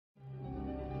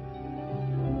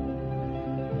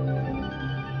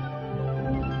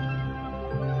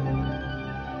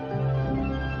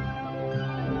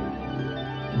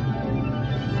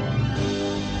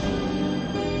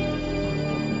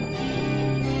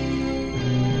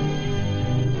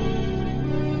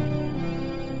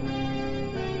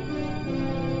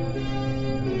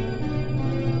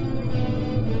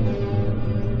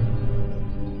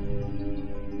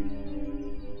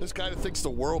thinks the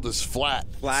world is flat.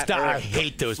 I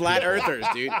hate those flat people. earthers,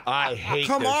 dude. I hate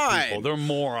Come those on. people. They're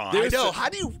morons. I know. How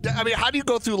do you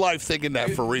go through life thinking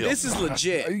that for real? This is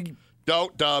legit.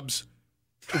 Don't, Dubs.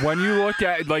 When you look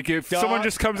at, like, if someone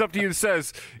just comes up to you and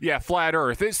says, yeah, flat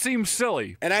earth, it seems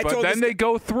silly. And I but told then this they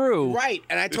go through. Right.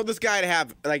 And I told this guy to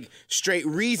have, like, straight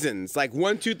reasons. Like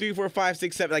 1, 2, 3, 4, 5,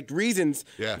 6, 7. Like, reasons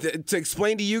to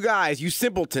explain to you guys, you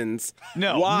simpletons,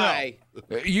 why.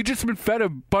 No. You just been fed a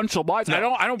bunch of lies.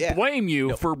 No. I don't blame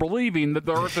you for believing that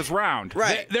the earth is round.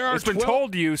 Right. It's been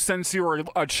told to you since you were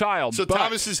a child. So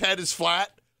Thomas's head is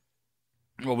flat?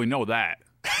 Well, we know that.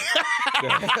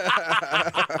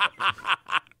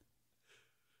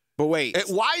 But wait.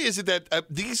 Why is it that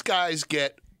these guys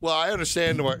get, well, I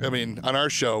understand, I mean, on our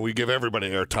show, we give everybody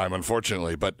airtime,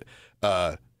 unfortunately, but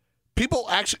people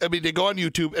actually, I mean, they go on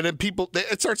YouTube and then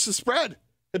it starts to spread.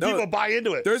 And people buy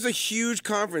into it. There's a huge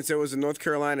conference that was in North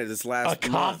Carolina this last month.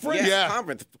 conference? Yeah, a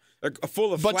conference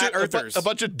full of flat earthers. A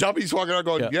bunch of dummies walking around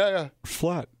going, yeah.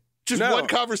 Flat. Just one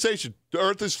conversation. The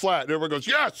earth is flat. And everyone goes,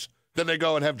 yes. Then they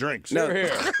go and have drinks. No.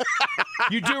 Here.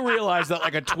 You do realize that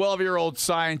like a 12-year-old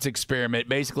science experiment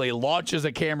basically launches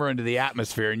a camera into the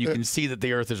atmosphere and you can see that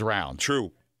the earth is round.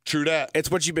 True that.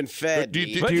 It's what you've been fed.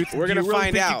 We're going to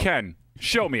find out. You can.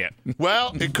 Show me it.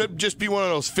 Well, it could just be one of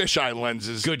those fisheye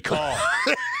lenses. Good call.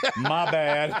 My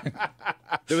bad.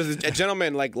 There was a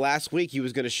gentleman like last week. He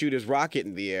was going to shoot his rocket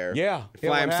in the air. Yeah.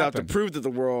 Fly himself to prove that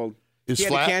the world is he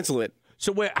had flat. to cancel it.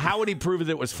 So wait, how would he prove that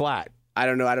it was flat? I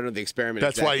don't know the experiment.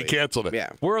 That's why he exactly. canceled it.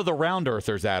 Yeah. Where are the round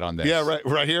earthers at on this? Yeah,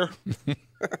 right here.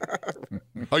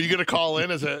 Are you going to call in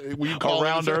as a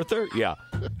round earther? Yeah.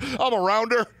 I'm a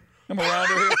rounder. I'm a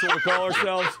rounder here. That's what we call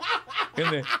ourselves.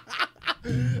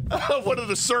 One of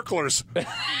the circlers.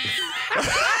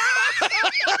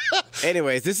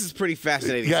 Anyways, this is pretty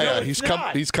fascinating. Yeah, he's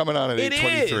coming on at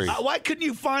 8:23. Why couldn't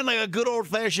you find like a good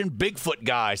old-fashioned Bigfoot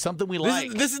guy, something we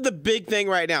like? This is the big thing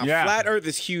right now. Yeah. Flat Earth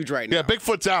is huge right now. Yeah,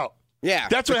 Bigfoot's out. Yeah.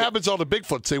 That's what happens to all the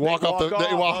Bigfoots. They walk off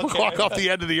the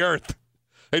end of the earth.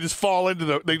 They just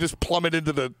they just plummet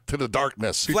into the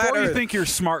darkness. Before you think you're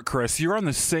smart, Chris, you're on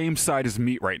the same side as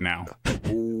meat right now.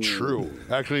 True.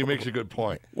 Actually, he makes a good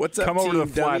point. What's up, Come over to the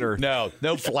flat dummy? earth.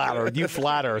 No flat earth. You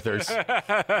flat earthers. So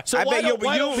I why bet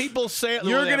why don't people say it?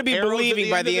 You're going to be arrows at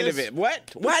believing by the end of this? it.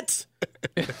 What?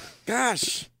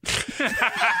 Gosh.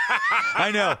 I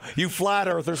know. You flat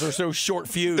earthers are so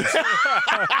short-fused.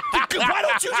 Why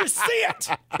don't you just see it?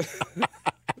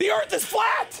 The earth is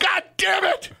flat. God damn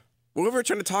it! Well, we're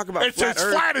trying to talk about It's flat as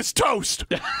Earth. flat as toast.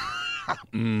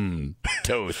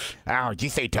 Toast. Oh, did you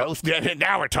say toast? Yeah,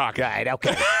 now we're talking. All right,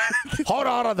 okay. Hold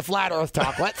on the flat earth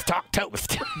talk. Let's talk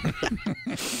toast.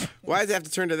 Why does it have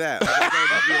to turn to that?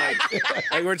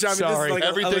 Like we're talking Sorry. this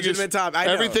is like a legitimate topic. I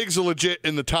know. Everything's legit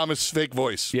in the Thomas fake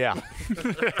voice. Yeah.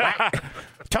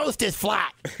 Toast is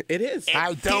flat. It is.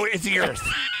 No, it's the earth.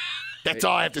 That's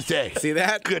all I have to say. See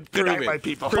that? Good Prove night, it. my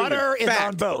people. Butter is Fact.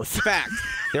 on both. Fact.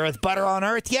 There is butter on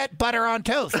earth, yet butter on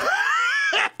toast.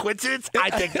 Coincidence?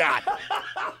 I think not.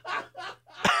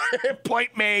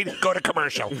 Point made. Go to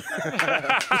commercial.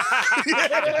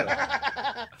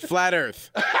 Flat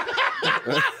Earth.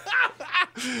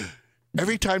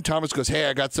 Every time Thomas goes, hey,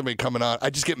 I got somebody coming on, I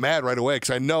just get mad right away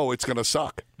because I know it's going to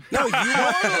suck. No,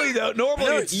 you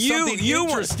Normally it's something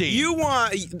interesting. You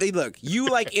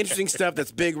like interesting stuff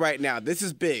that's big right now. This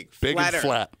is big. Big flat and Earth.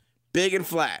 flat. Big and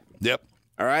flat. Yep.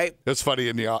 All right? It's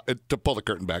funny to pull the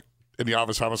curtain back. In the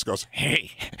office, Thomas goes,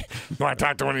 hey, you want to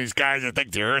talk to one of these guys that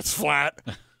think the earth's flat?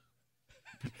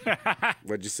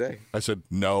 What'd you say? I said,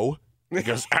 no. He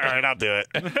goes, all right, I'll do it.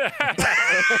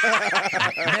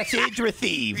 Message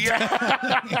received.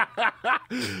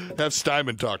 Have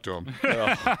Steinman talk to him.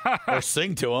 Or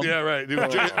sing to him. Yeah, right. The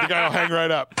guy will hang right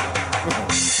up.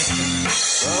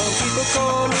 Some people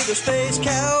call me the space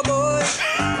cowboy.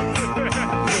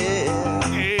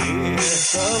 Yeah.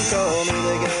 Some call me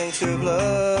the gangster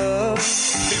blood.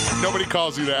 Nobody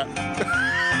calls you that.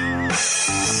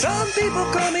 Some people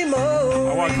call me Mo.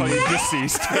 I want to call you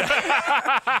deceased.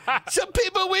 Some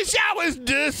people wish I was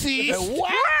deceased.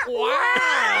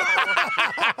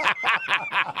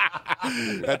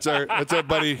 That's our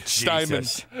buddy Steinman.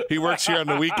 He works here on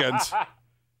the weekends.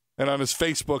 And on his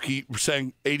Facebook, he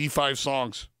sang 85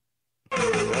 songs.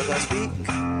 As I speak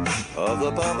of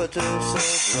the Barbados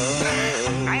of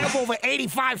love. I have over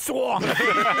 85 songs.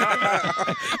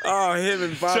 Oh, him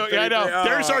and Bob. So yeah, I know.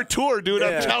 There's our tour, dude.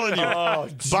 I'm telling you.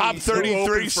 Bob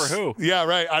 33 for who? Yeah,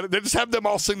 right. They just have them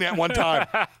all sing that one time.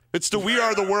 It's the We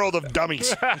Are the World of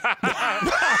Dummies.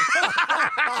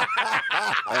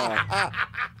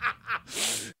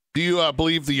 Do you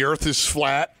believe the Earth is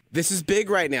flat? This is big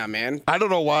right now, man. I don't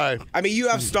know why. I mean, you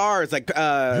have stars like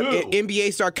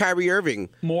NBA star Kyrie Irving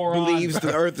believes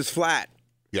the Earth is flat.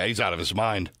 Yeah, he's out of his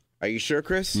mind. Are you sure,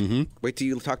 Chris? Mm-hmm. Wait till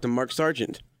you talk to Mark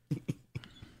Sargent.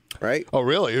 Right? Oh,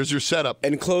 really? Here's your setup.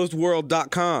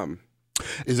 Enclosedworld.com.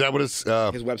 Is that what it's?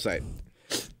 His website.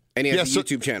 And he has a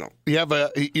YouTube channel. You have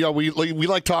we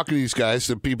like talking to these guys,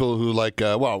 the people who like,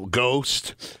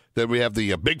 Ghost. Then we have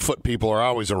the Bigfoot people are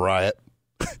always a riot.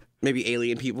 Maybe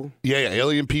alien people. Yeah,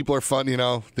 alien people are fun.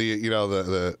 The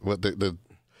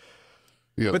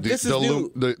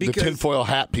tinfoil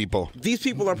hat people. These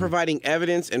people are providing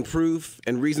evidence and proof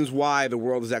and reasons why the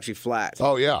world is actually flat.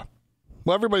 Oh yeah.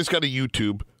 Well, everybody's got a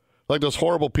YouTube. Like those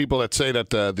horrible people that say that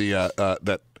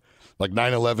that like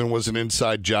 9/11 was an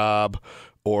inside job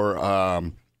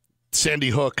or Sandy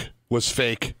Hook was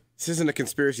fake. This isn't a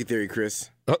conspiracy theory,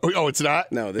 Chris. Oh, it's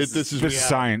not? No, this is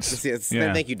science.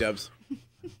 Thank you, Dubs.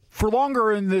 For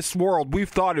longer in this world, we've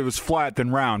thought it was flat than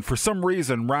round. For some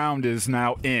reason, round is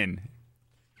now in.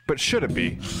 But should it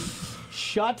be?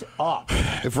 Shut up.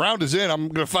 If round is in, I'm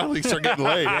going to finally start getting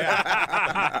laid.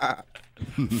 Yeah.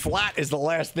 Flat is the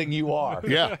last thing you are.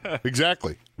 Yeah,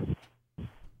 exactly.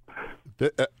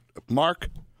 Mark?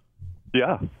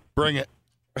 Yeah. Bring it.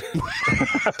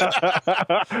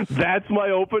 That's my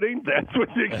opening? That's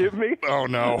what you give me? Oh,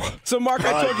 no. So, Mark,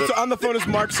 I told you, so on the phone is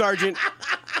Mark Sargent.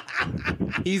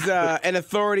 He's an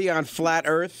authority on flat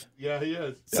Earth. Yeah, he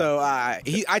is. So I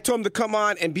told him to come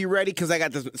on and be ready because I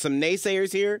got some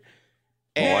naysayers here.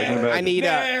 And I need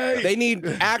they need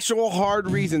actual hard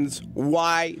reasons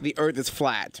why the Earth is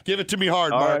flat. Give it to me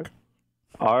hard, Mark.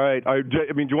 All right. I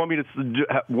mean, do you want me to?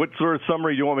 What sort of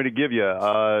summary do you want me to give you?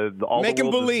 Make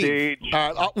him believe.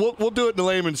 We'll do it in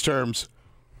layman's terms.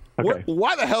 Okay.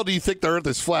 Why the hell do you think the Earth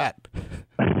is flat?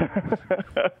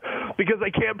 Because I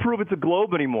can't prove it's a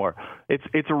globe anymore.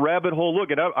 It's a rabbit hole.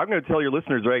 Look, and I'm going to tell your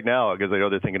listeners right now because I know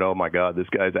they're thinking, "Oh my God, this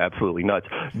guy's absolutely nuts."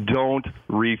 Don't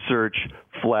research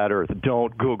flat Earth.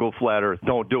 Don't Google flat Earth.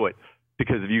 Don't do it.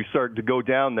 Because if you start to go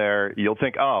down there, you'll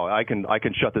think, oh, I can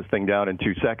shut this thing down in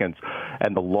 2 seconds.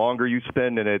 And the longer you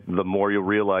spend in it, the more you'll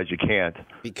realize you can't.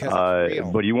 Because it's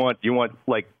real. But you want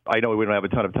like, I know we don't have a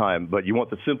ton of time, but you want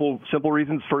the simple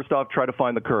reasons. First off, try to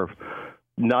find the curve.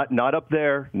 Not up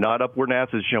there, not up where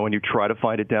NASA's showing you. Try to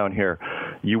find it down here.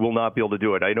 You will not be able to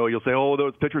do it. I know you'll say, oh,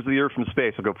 those pictures of the Earth from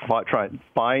space. I'll go try and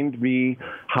find me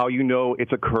how you know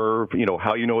it's a curve,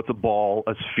 how you know it's a ball,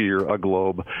 a sphere, a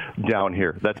globe down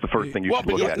here. That's the first thing you should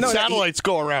look at. No, satellites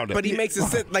go around it. But he makes it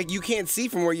sit like you can't see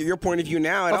from your point of view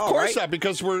now at all, Of course right? not,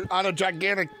 because we're on a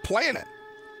gigantic planet.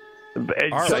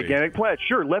 Gigantic planet.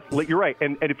 Sure, you're right.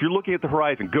 And if you're looking at the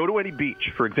horizon, go to any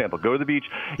beach, for example. Go to the beach.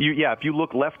 If you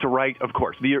look left to right, of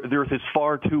course, the Earth is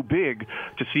far too big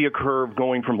to see a curve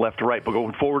going from left to right. But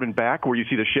going forward and back, where you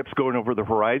see the ships going over the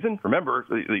horizon, remember,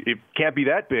 it can't be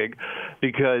that big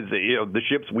because the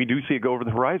ships, we do see it go over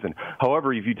the horizon.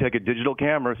 However, if you take a digital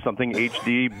camera, something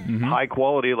HD, high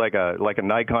quality, like a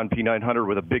Nikon P900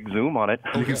 with a big zoom on it,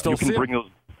 you can bring those.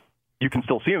 You can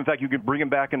still see them. In fact, you can bring them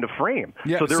back into frame.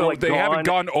 Yeah, so they haven't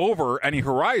gone over any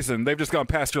horizon. They've just gone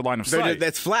past your line of sight.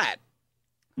 That's flat.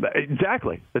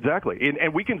 Exactly.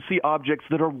 And we can see objects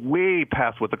that are way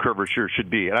past what the curvature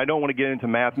should be. And I don't want to get into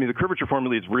math. I mean, the curvature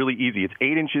formula is really easy. It's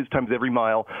 8 inches times every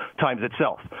mile times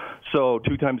itself. So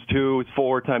 2 times 2 is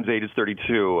 4 times 8 is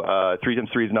 32. 3 times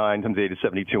 3 is 9 times 8 is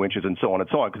 72 inches, and so on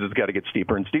because it's got to get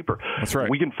steeper and steeper. That's right.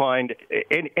 We can find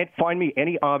me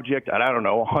any object at,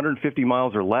 150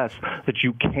 miles or less that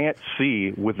you can't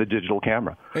see with the digital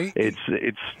camera. It's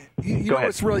You know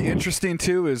what's really interesting,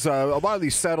 too, is a lot of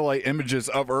these satellite images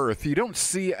of Earth, you don't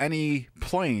see any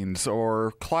planes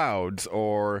or clouds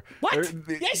or... What?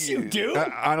 Yes, you do.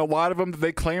 On a lot of them that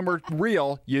they claim are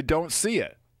real, you don't see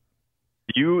it.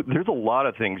 There's a lot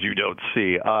of things you don't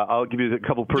see. I'll give you a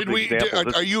couple perfect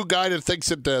examples. Are you a guy that thinks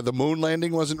that the moon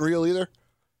landing wasn't real either?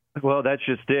 Well, that's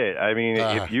just it. I mean,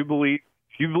 if you believe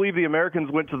the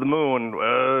Americans went to the moon,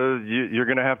 you're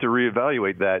going to have to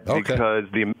reevaluate that because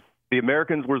the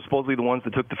Americans were supposedly the ones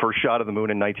that took the first shot of the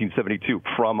moon in 1972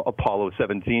 from Apollo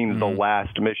 17, the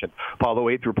last mission. Apollo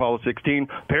 8 through Apollo 16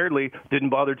 apparently didn't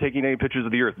bother taking any pictures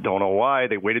of the Earth. Don't know why.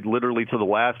 They waited literally to the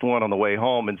last one on the way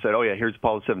home and said, oh, yeah, here's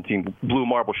Apollo 17, blue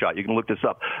marble shot. You can look this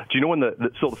up. Do you know when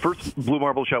the first blue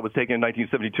marble shot was taken in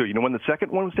 1972? You know when the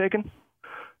second one was taken?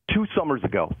 2 summers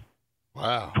ago.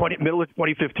 Wow. Middle of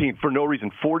 2015, for no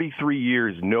reason. 43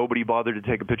 years, nobody bothered to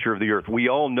take a picture of the Earth. We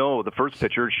all know the first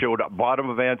picture showed the bottom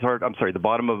of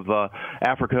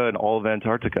Africa and all of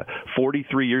Antarctica.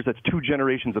 43 years, that's 2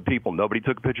 generations of people. Nobody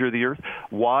took a picture of the Earth.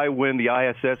 Why, when the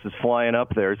ISS is flying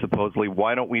up there, supposedly,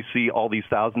 why don't we see all these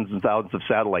thousands and thousands of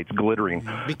satellites glittering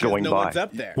going by? No one's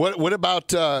up there. What about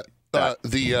the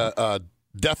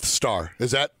Death Star?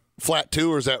 Is that flat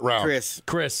too, or is that round?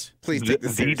 Chris, please take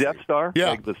this the seriously. Death Star,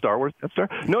 Yeah. like the Star Wars Death Star.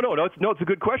 No, it's a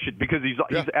good question because he's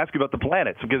asking about the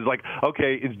planets. Because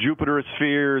okay, is Jupiter a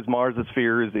sphere? Is Mars a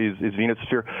sphere? Is Venus a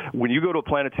sphere? When you go to a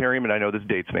planetarium, and I know this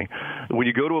dates me, when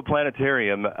you go to a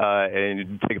planetarium and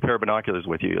you take a pair of binoculars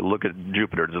with you, look at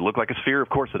Jupiter. Does it look like a sphere? Of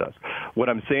course it does. What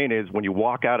I'm saying is, when you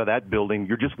walk out of that building,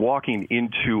 you're just walking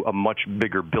into a much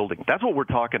bigger building. That's what we're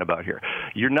talking about here.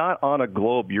 You're not on a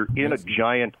globe. You're in a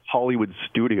giant Hollywood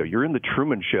studio. You're in the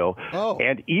Truman Show,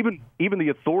 and even the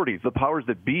authorities, the powers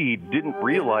that be, didn't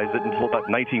realize it until about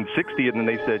 1960, and then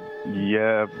they said,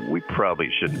 "Yeah, we probably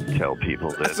shouldn't tell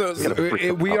people this."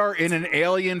 We are in an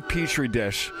alien petri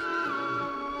dish.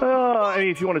 I mean,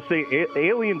 if you want to say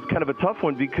alien's kind of a tough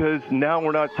one because now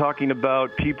we're not talking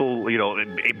about people,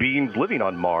 beings living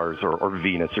on Mars or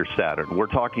Venus or Saturn. We're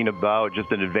talking about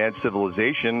just an advanced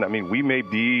civilization. I mean, we may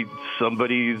be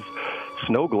somebody's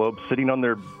snow globe sitting on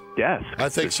their desk. I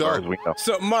think so.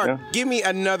 So, Mark, give me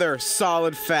another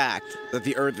solid fact that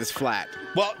the Earth is flat.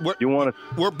 Well,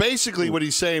 we're basically what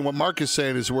he's saying. What Mark is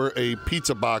saying is we're a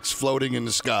pizza box floating in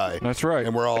the sky. That's right,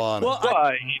 and we're all on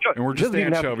it. And we're just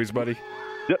anchovies, buddy.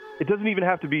 It doesn't even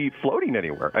have to be floating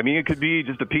anywhere. I mean, it could be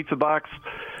just a pizza box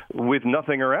with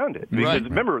nothing around it. Because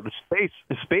remember, the space.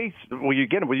 When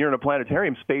you're in a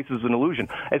planetarium, space is an illusion.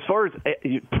 As far as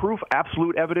proof,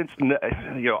 absolute evidence,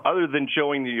 other than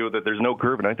showing you that there's no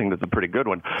curve, and I think that's a pretty good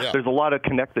one. Yeah. There's a lot of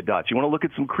connect the dots. You want to look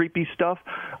at some creepy stuff?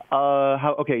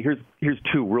 Here's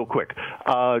 2 real quick.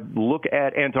 Look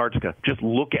at Antarctica. Just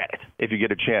look at it if you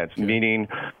get a chance. Yeah. Meaning,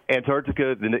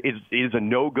 Antarctica is a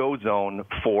no-go zone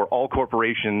for all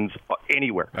corporations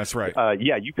anywhere. That's right.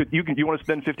 You want to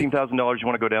spend $15,000. You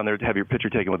want to go down there to have your picture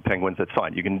taken with penguins. That's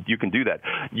fine. You can do that.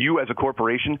 You as a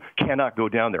corporation cannot go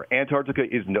down there. Antarctica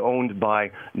is owned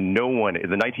by no one.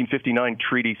 The 1959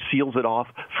 treaty seals it off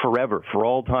forever, for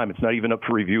all time. It's not even up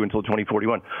for review until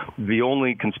 2041. The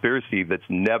only conspiracy that's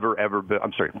never ever been.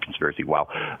 I'm sorry, conspiracy. Wow.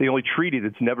 The only treaty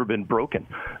that's never been broken.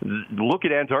 Look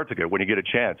at Antarctica when you get a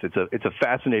chance. It's a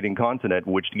fascinating continent.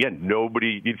 Which again,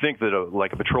 you'd think that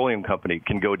a petroleum company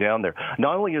can go down there.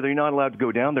 Not only are they not allowed to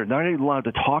go down there, not even allowed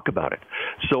to talk about it.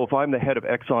 So if I'm the head of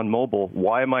ExxonMobil,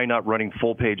 why am I not running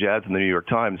full-page ads in the New York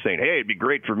Times saying, "Hey, it'd be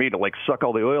great for me to suck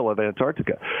all the oil out of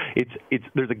Antarctica"?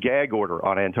 There's a gag order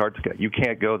on Antarctica. You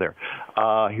can't go there.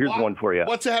 Here's one for you.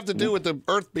 What's it have to do with the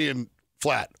Earth being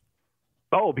flat?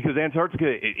 Oh, because Antarctica,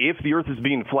 if the Earth is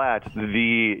being flat,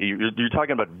 you're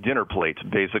talking about a dinner plate,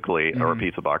 basically, or a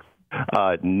pizza box.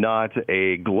 Not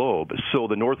a globe. So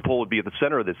the North Pole would be at the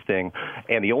center of this thing,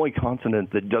 and the only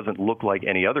continent that doesn't look like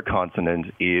any other continent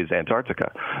is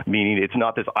Antarctica, meaning it's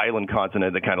not this island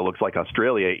continent that kind of looks like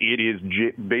Australia. It is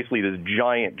basically this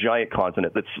giant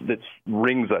continent that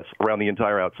rings us around the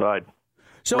entire outside.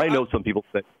 So I know some people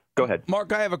say, go ahead.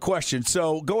 Mark, I have a question.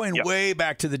 So going way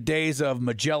back to the days of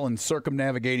Magellan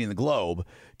circumnavigating the globe,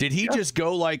 did he just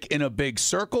go in a big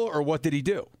circle, or what did he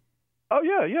do? Oh,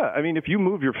 yeah. I mean, if you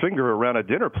move your finger around a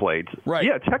dinner plate,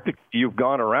 technically you've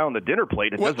gone around the dinner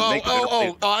plate. It doesn't make the dinner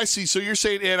plate. I see. So you're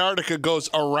saying Antarctica goes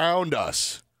around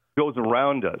us. Goes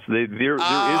around us. There is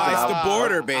the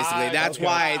border, basically. That's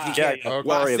why you can't.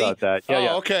 Sorry about that.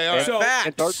 Okay. All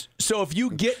right. So if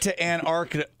you get to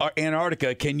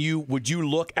Antarctica, would you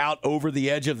look out over the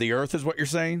edge of the Earth? Is what you're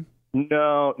saying?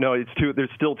 No, there's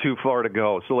still too far to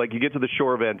go. So, you get to the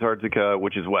shore of Antarctica,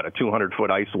 which is a 200-foot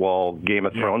ice wall, Game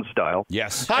of Thrones style.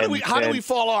 Yes. How do we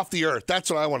fall off the Earth? That's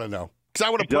what I want to know. Because I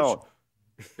want to push.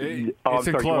 I'm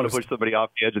sorry, you want to push somebody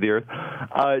off the edge of the Earth?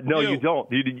 No, you don't.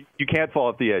 You can't fall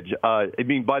off the edge. I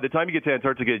mean, by the time you get to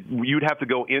Antarctica, you'd have to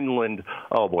go inland,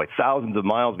 thousands of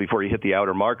miles before you hit the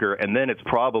outer marker, and then it's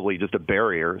probably just a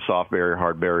barrier, soft barrier,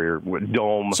 hard barrier,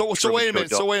 dome. So wait a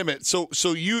minute.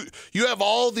 So you have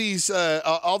all these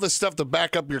all this stuff to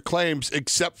back up your claims,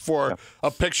 except for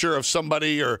a picture of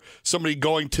somebody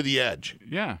going to the edge.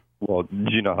 Yeah. Well, do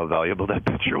you know how valuable that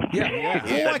picture would be?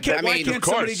 Why can't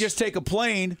somebody just take a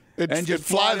plane and just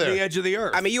fly to the edge of the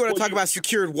Earth? I mean, you want to talk about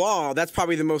secured wall? That's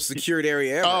probably the most secured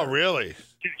area ever. Oh, really?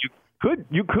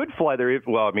 You could fly there.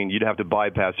 Well, I mean, you'd have to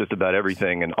bypass just about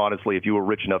everything. And honestly, if you were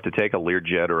rich enough to take a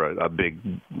Learjet or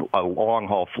a long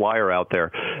haul flyer out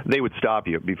there, they would stop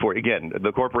you before. Again,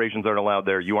 the corporations aren't allowed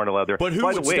there. You aren't allowed there. But who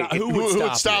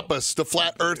would stop us? The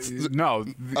flat Earth? No,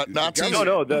 Nazis?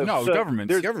 No, the government.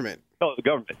 The government. No, the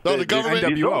government. No, the government.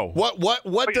 NWO.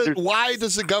 Why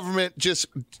does the government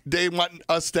they want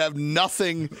us to have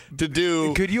nothing to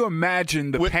do? Could you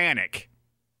imagine the panic?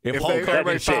 If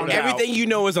everybody found out. Everything you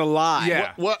know is a lie.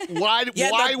 Yeah.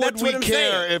 Why would we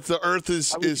care if the Earth is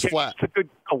flat? It's a good,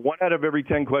 1 out of every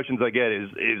 10 questions I get is,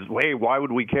 hey, why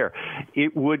would we care?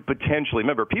 It would potentially,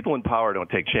 remember, people in power don't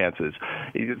take chances.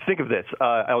 Think of this.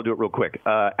 I'll do it real quick.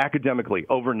 Academically,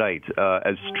 overnight,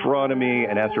 astronomy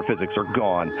and astrophysics are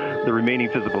gone. The remaining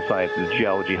physical sciences,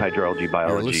 geology, hydrology,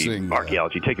 biology,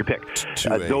 archaeology, take your pick.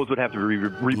 Those would have to be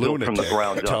rebuilt from the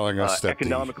ground up. Telling us that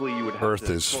economically, you would have Earth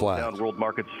to is close flat. down world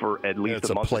markets for at least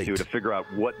a month or two to figure out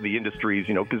what the industries,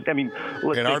 because, I mean,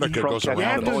 let's Antarctica goes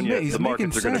around the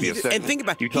markets are going to be affected. And think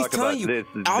about You he's talk telling about you,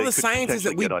 this, all they the could sciences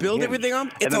that we potentially get build unhinged. everything on,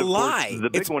 And it's then, a of course, lie. the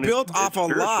big It's one is built off a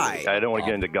spiritually. lie. I don't want to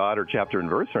get into God or chapter and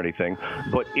verse or anything,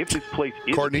 but if this place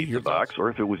is Courtney, a pizza box, or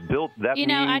if it was built, that You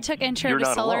know, I took intro you're to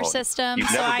not solar alone. systems, You've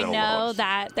so never I been know alone.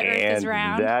 that the Earth and is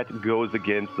round. that goes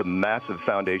against the massive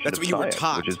foundation That's of what you were science,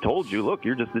 taught. which has told you, look,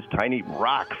 you're just this tiny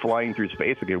rock flying through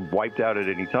space and get wiped out at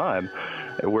any time.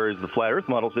 Whereas the flat Earth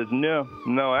model says, no,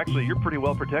 actually, you're pretty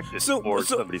well protected. Or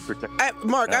somebody's protected.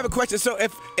 Mark, I have a question. So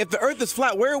if the Earth is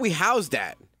flat, where are we housed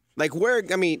at? Like where?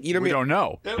 I mean, you know, We don't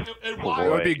know. It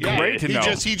would be great to know.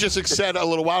 He just said a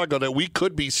little while ago that we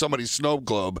could be somebody's snow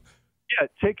globe. Yeah,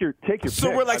 take your So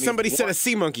pick. we're like I mean, somebody said of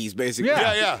sea monkeys, basically.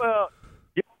 Yeah. Well,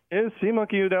 yeah, sea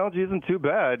monkey analogy isn't too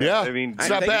bad. Yeah, I mean, it's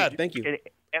not bad. Thank you.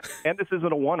 And this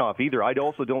isn't a one-off either. I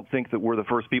also don't think that we're the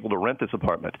first people to rent this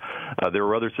apartment. There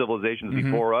were other civilizations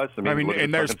before us. I mean, look at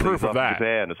and the there's sunken proof cities of off that.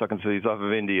 Japan, the sunken cities off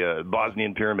of India,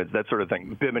 Bosnian pyramids, that sort of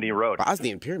thing. Bimini Road.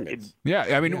 Bosnian pyramids. Yeah,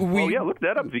 I mean, Look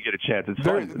that up if you get a chance. It's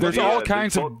there, fun. there's all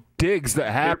kinds of digs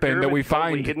that happen that we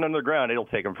find hidden underground. It'll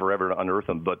take them forever to unearth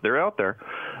them, but they're out there.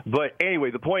 But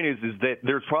anyway, the point is that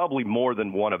there's probably more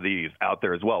than one of these out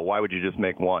there as well. Why would you just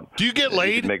make one? Do you get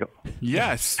laid?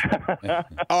 Yes.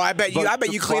 Oh, I bet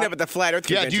you clean up at the flat Earth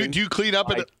Yeah, convention. do you clean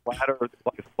up at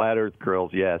flat Earth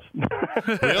girls? Yes.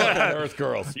 Flat Earth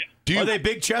girls. Are they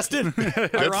big chested?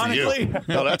 Ironically.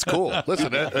 No, that's cool.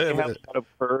 Listen, They have a lot of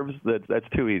curves. That's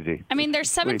too easy. I mean, there's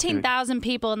 17,000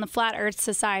 people in the Flat Earth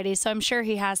Society, so I'm sure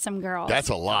he has some girls. that's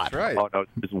a lot. Right. Oh no,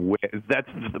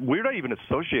 we're not even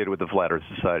associated with the Flat Earth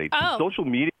Society. Oh. Social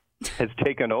media has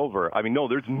taken over. I mean, no,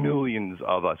 there's millions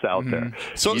of us out there.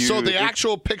 So the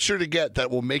actual picture to get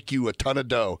that will make you a ton of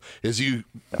dough is you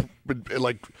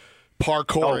like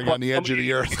parkouring on the edge of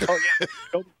the Earth.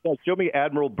 Show me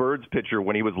Admiral Byrd's picture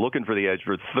when he was looking for the edge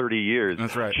for 30 years.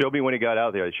 That's right. Show me when he got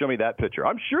out there. Show me that picture.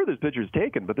 I'm sure this picture's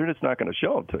taken, but they're just not going to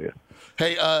show them to you.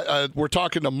 Hey, we're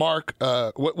talking to Mark.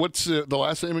 What's the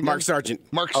last name again? Mark Sargent.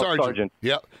 Mark Sargent. Sargent.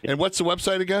 Yeah. And what's the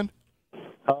website again?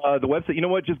 The website, you know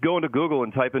what? Just go into Google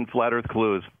and type in Flat Earth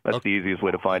Clues. That's the easiest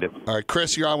way to find it. All right,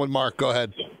 Chris, you're on with Mark. Go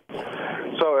ahead.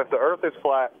 So if the Earth is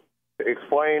flat,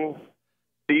 explain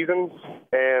seasons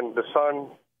and the sun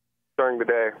during the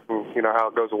day, you know, how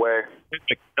it goes away.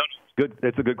 Good.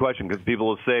 That's a good question because people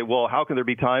will say, well, how can there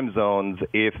be time zones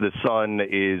if the sun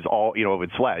is all, if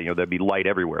it's flat? There'd be light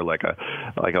everywhere, like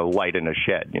a light in a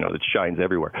shed, that shines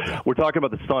everywhere. We're talking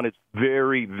about the sun is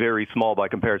very, very small by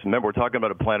comparison. Remember, we're talking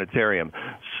about a planetarium.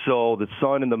 So the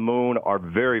sun and the moon are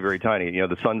very, very tiny.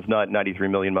 The sun's not 93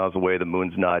 million miles away. The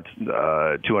moon's not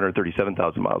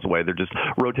 237,000 miles away. They're just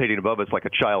rotating above us like a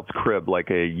child's crib,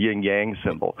 like a yin-yang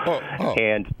symbol.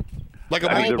 And like a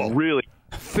they're mobile. really...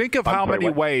 Think of how many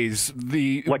ways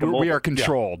we are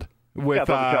controlled with like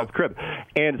a child's crib.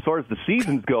 And as far as the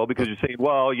seasons go, because you're saying,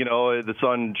 well, the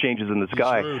sun changes in the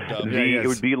sky, it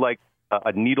would be like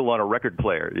a needle on a record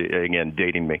player. Again,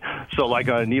 dating me. So like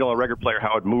a needle on a record player,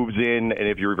 how it moves in, and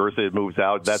if you reverse it, it moves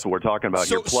out. That's what we're talking about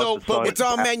here. Plus the sun. It's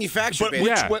all manufactured.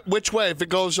 But which way? If it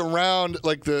goes around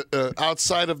like the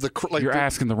outside of the you're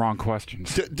asking the wrong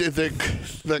questions. The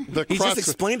He crust, just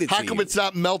explained it to how come you. it's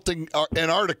not melting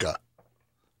Antarctica?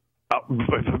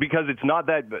 Because it's not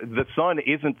that the sun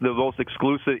isn't the most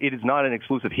exclusive. It is not an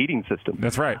exclusive heating system.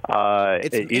 That's right.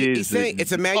 He's saying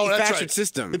it's a manufactured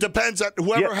system. It depends on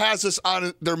whoever has this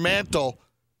on their mantle.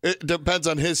 It depends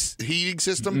on his heating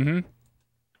system. Mm-hmm.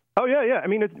 Oh yeah. I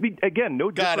mean, again,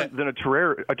 no different than a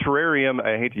terrarium.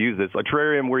 I hate to use this. A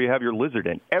terrarium where you have your lizard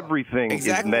in. Everything is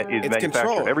manufactured.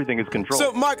 Controlled. Everything is controlled.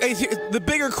 So, Mark, the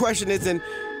bigger question is,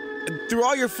 through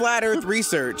all your flat Earth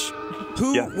research,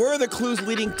 where are the clues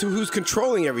leading to who's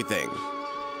controlling everything?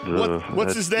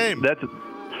 What's his name?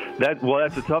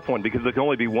 That's a tough one because there can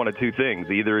only be one of two things.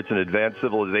 Either it's an advanced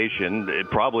civilization,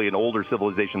 probably an older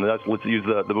civilization. Let's use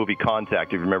the movie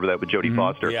Contact, if you remember that with Jodie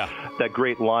Foster. Yeah. That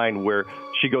great line where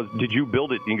she goes, "Did you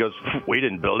build it?" And he goes, "We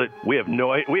didn't build it. We have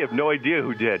no idea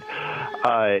who did."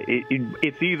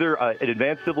 It's either an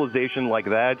advanced civilization like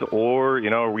that, or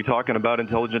are we talking about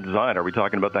intelligent design? Are we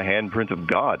talking about the handprint of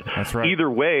God? That's right. Either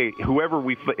way,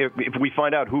 if we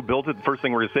find out who built it, the first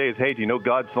thing we're going to say is, "Hey, do you know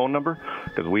God's phone number?"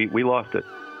 Because we lost it.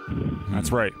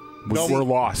 That's right. We're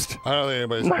lost. I don't think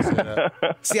anybody's going to say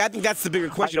that. See, I think that's the bigger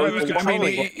question.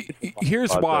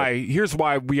 Here's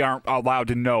why we aren't allowed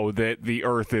to know that the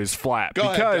Earth is flat.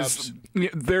 Go because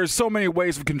there's so many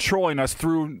ways of controlling us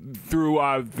through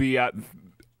the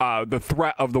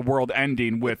threat of the world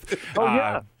ending with.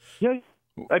 Yeah.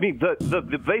 I mean,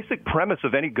 the basic premise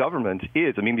of any government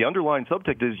is, the underlying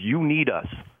subtext is you need us.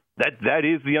 That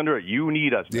is the you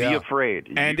need us. Yeah. Be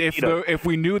afraid. And if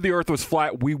we knew the Earth was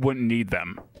flat, we wouldn't need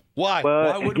them. Why?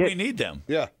 Why would we need them?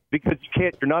 Yeah. Because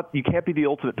you can't be the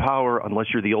ultimate power unless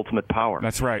you're the ultimate power.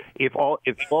 That's right. If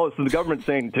the government's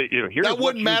saying here's that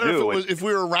wouldn't matter if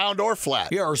we were round or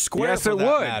flat. Yeah, or square. Yes, for it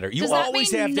that would. matter. You Does that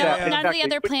always mean have to. none of the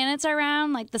other planets are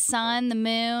round, like the sun, the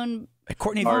moon?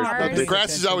 Courtney, The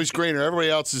grass is always greener. Everybody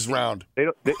else is round.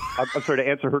 I'm sorry to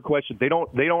answer her question. They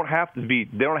don't have to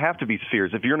be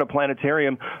spheres. If you're in a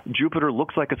planetarium, Jupiter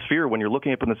looks like a sphere when you're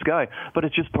looking up in the sky, but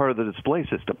it's just part of the display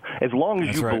system. As long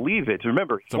as you believe it,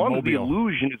 remember, as long as the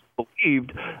illusion is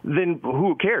believed, then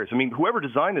who cares? Whoever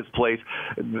designed this place,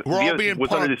 we're all being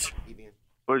punked.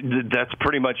 That's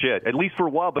pretty much it, at least for a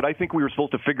while. But I think we were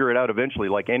supposed to figure it out eventually,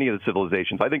 like any of the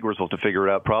civilizations. I think we were supposed to figure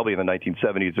it out probably in the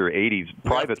 1970s or 80s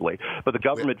privately. But the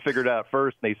government figured it out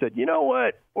first, and they said, "You know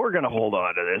what? We're going to hold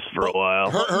on to this for a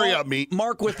while." Hurry up, meat.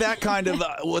 Mark. With that kind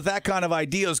of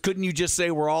ideas, couldn't you just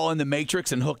say we're all in the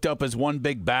Matrix and hooked up as one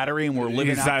big battery, and we're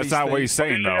living out That's these not things? what he's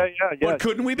saying, though. Yeah. But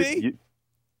couldn't we be?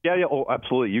 Yeah. Oh,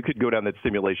 absolutely. You could go down that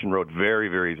simulation road very,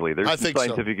 very easily. There's some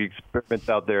scientific experiments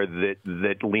out there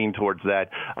that lean towards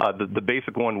that. The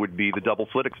basic one would be the double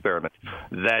slit experiment.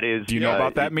 That is. Do you know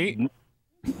about that, meat?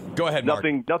 Go ahead, Mark.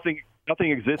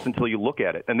 Nothing exists until you look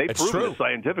at it, and they've proven it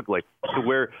scientifically. To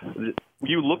where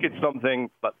you look at something,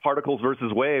 particles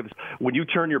versus waves. When you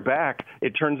turn your back,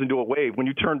 it turns into a wave. When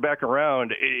you turn back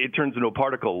around, it turns into a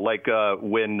particle. Like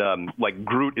when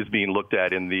Groot is being looked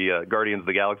at in the Guardians of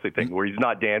the Galaxy thing, where he's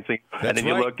not dancing, and then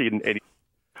you look and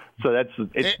so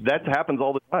that happens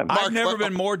all the time. I've never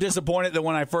been more disappointed than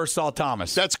when I first saw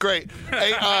Thomas. That's great.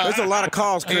 Hey, there's a lot of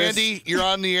calls, Chris. Andy, you're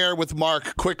on the air with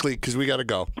Mark quickly because we got to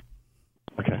go.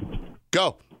 Okay.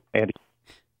 Go, Andy.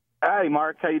 Hi,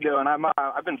 Mark. How you doing?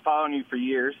 I've been following you for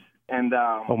years, and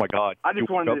oh my God, I just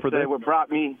wanted to say what brought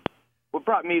me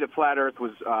to flat Earth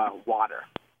was water.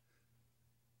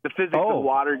 The physics of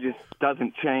water just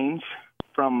doesn't change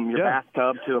from your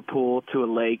bathtub to a pool to a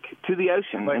lake to the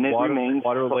ocean, and it remains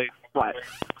flat.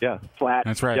 Yeah, flat.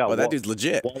 That's right. Yeah, well, that dude's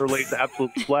legit. Water lays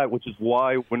absolutely flat, which is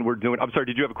why when we're doing. I'm sorry.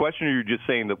 Did you have a question, or you're just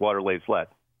saying that water lays flat?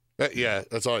 Yeah,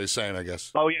 that's all he's saying, I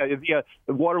guess. Oh, yeah.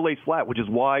 The water lays flat, which is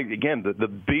why, again, the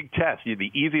big test,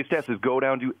 the easiest test is go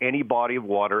down to any body of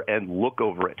water and look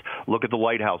over it. Look at the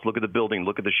lighthouse, look at the building,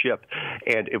 look at the ship.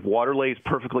 And if water lays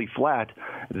perfectly flat,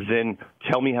 then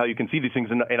tell me how you can see these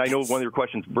things. And I know one of your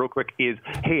questions, real quick, is,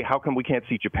 hey, how come we can't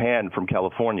see Japan from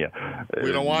California?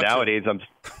 We don't want nowadays, to.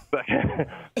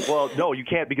 Well, no, you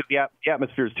can't because the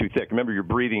atmosphere is too thick. Remember, you're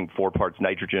breathing 4 parts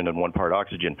nitrogen and 1 part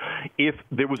oxygen. If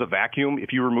there was a vacuum,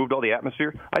 if you removed all the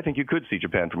atmosphere, I think you could see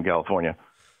Japan from California.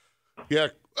 Yeah.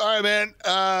 All right, man.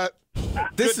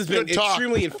 This has been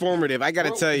extremely informative. I got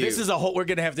to tell you, this is we're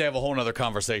going to have a whole other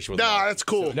conversation with. No, that's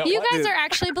cool. So, you guys are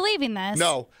actually believing this.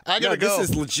 No, I got to go. This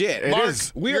is legit. Mark,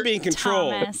 we are being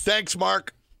controlled. Thomas. Thanks,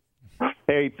 Mark.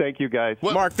 Hey, thank you, guys.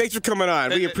 Mark, thanks for coming on.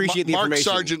 We appreciate the information.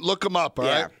 Mark Sargent, look him up, all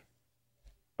right?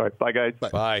 All right, bye, guys.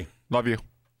 Bye. Love you.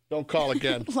 Don't call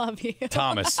again. Love you.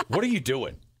 Thomas, what are you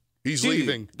doing? He's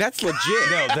leaving. That's legit.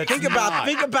 No, that's think about that.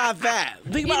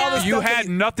 Think about all this You stuff had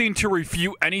nothing to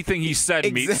refute anything he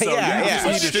said, Meat. So yeah,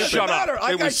 you just need to shut up.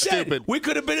 Like It was I said, stupid. We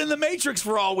could have been in the Matrix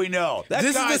for all we know.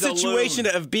 This is the situation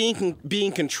of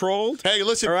being controlled. Hey,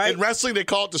 listen, all right? in wrestling, they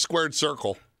call it the squared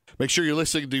circle. Make sure you're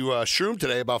listening to Shroom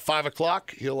today about 5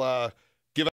 o'clock. He'll